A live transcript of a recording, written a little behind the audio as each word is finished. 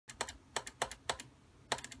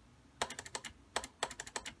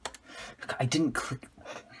I didn't click.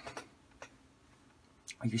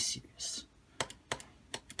 Are you serious?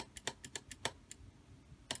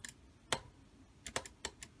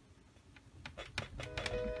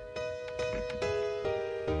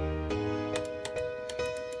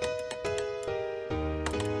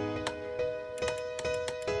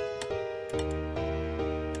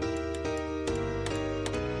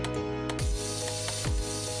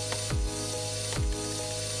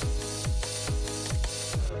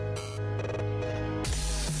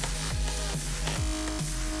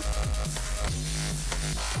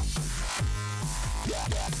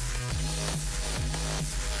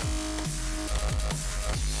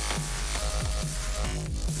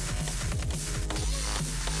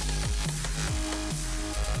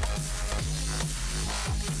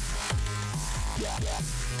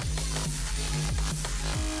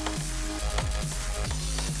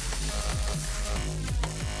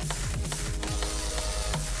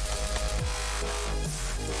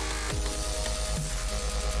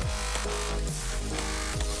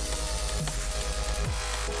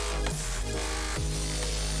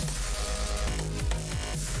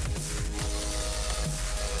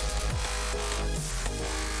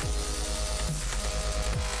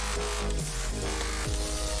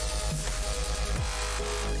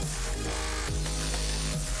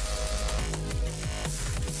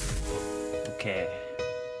 Okay.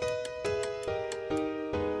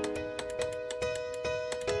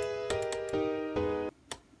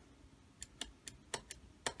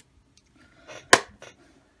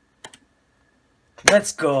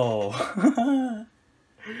 Let's go. I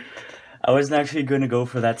wasn't actually going to go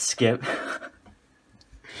for that skip,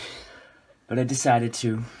 but I decided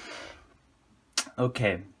to.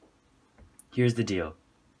 Okay, here's the deal.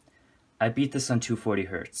 I beat this on 240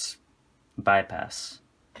 Hertz. Bypass.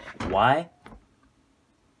 Why?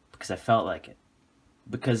 Because I felt like it.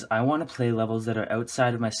 Because I want to play levels that are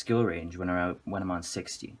outside of my skill range when I'm on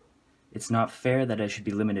 60. It's not fair that I should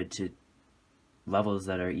be limited to levels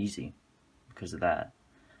that are easy because of that.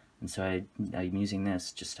 And so I'm using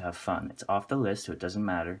this just to have fun. It's off the list, so it doesn't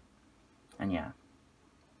matter. And yeah.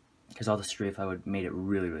 Because all the strafe, I would have made it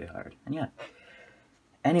really, really hard. And yeah.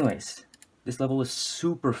 Anyways, this level was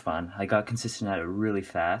super fun. I got consistent at it really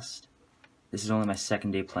fast. This is only my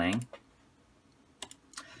second day playing.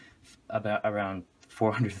 Around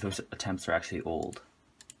 400 of those attempts are actually old.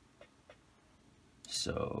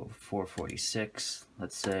 So 446,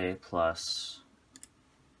 let's say, plus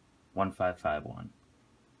 1551.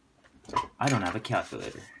 I don't have a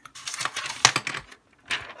calculator.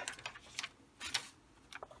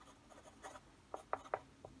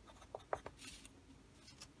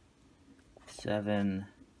 Seven,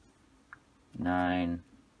 9,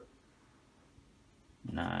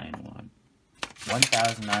 9,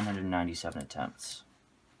 1,997 attempts.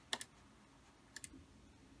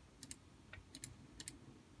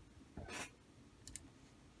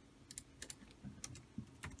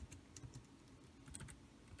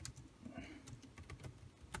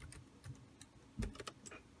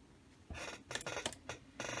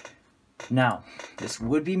 Now, this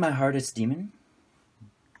would be my hardest demon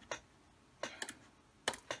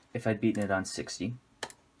if I'd beaten it on 60,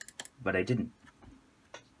 but I didn't.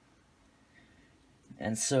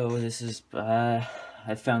 And so this is, I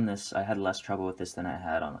found this, I had less trouble with this than I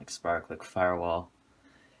had on like Spark, like Firewall.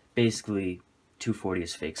 Basically, 240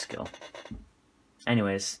 is fake skill.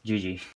 Anyways, GG.